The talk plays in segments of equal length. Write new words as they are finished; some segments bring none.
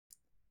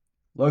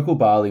Local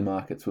barley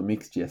markets were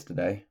mixed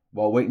yesterday,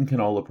 while wheat and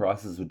canola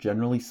prices were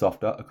generally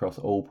softer across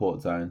all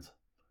port zones.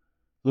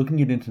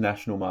 Looking at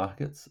international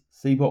markets,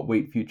 CBOT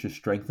wheat futures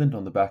strengthened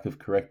on the back of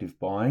corrective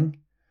buying.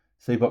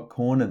 CBOT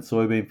corn and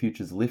soybean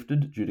futures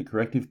lifted due to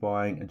corrective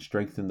buying and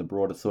strength in the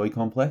broader soy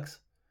complex.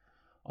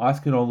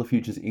 ICE canola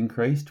futures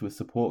increased with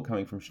support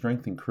coming from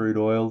strength in crude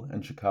oil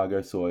and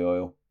Chicago soy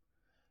oil.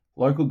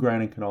 Local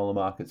grain and canola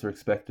markets are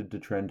expected to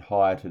trend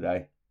higher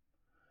today.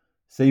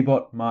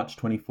 CBOT March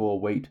 24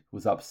 wheat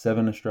was up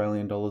 $7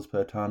 Australian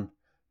per tonne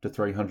to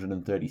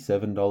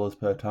 $337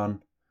 per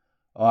tonne.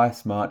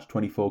 ICE March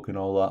 24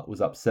 canola was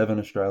up $7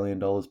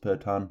 Australian per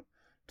tonne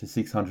to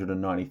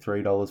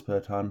 $693 per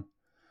tonne.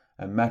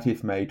 And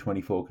Matif May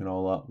 24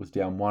 canola was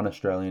down $1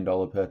 Australian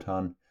per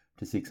tonne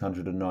to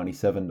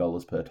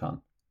 $697 per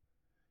tonne.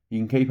 You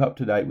can keep up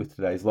to date with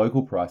today's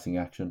local pricing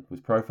action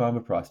with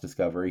ProFarmer Price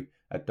Discovery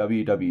at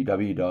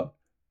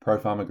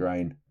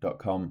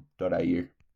www.profarmergrain.com.au.